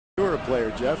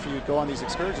player, Jeff. You go on these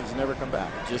excursions and never come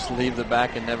back. Just leave the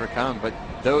back and never come. But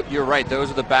you're right.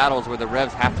 Those are the battles where the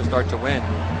Revs have to start to win.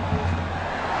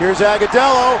 Here's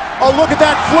Agudelo. Oh, look at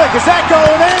that flick. Is that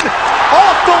going in?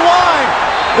 Off the line.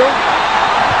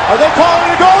 Are they calling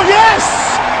it a goal? Yes!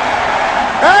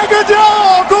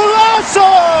 Agudelo, golazo!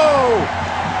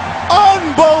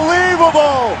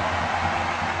 Unbelievable!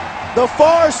 The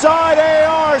far side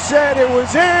AR said it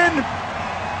was in,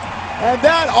 and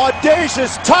that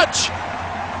audacious touch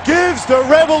gives the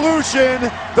Revolution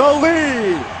the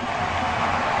lead.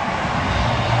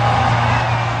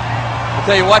 I'll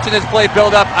tell you, watching this play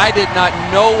build up, I did not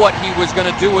know what he was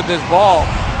going to do with this ball.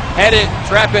 Head it,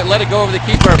 trap it, let it go over the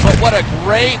keeper. But what a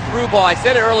great through ball. I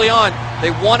said it early on.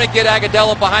 They want to get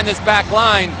Agudelo behind this back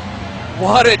line.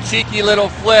 What a cheeky little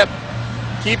flip.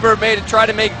 Keeper tried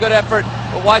to make a good effort.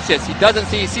 But watch this. He doesn't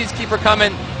see. He sees keeper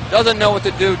coming. Doesn't know what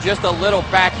to do. Just a little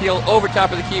back heel over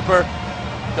top of the keeper.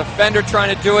 Defender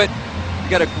trying to do it. You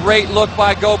got a great look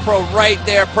by GoPro right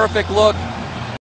there. Perfect look.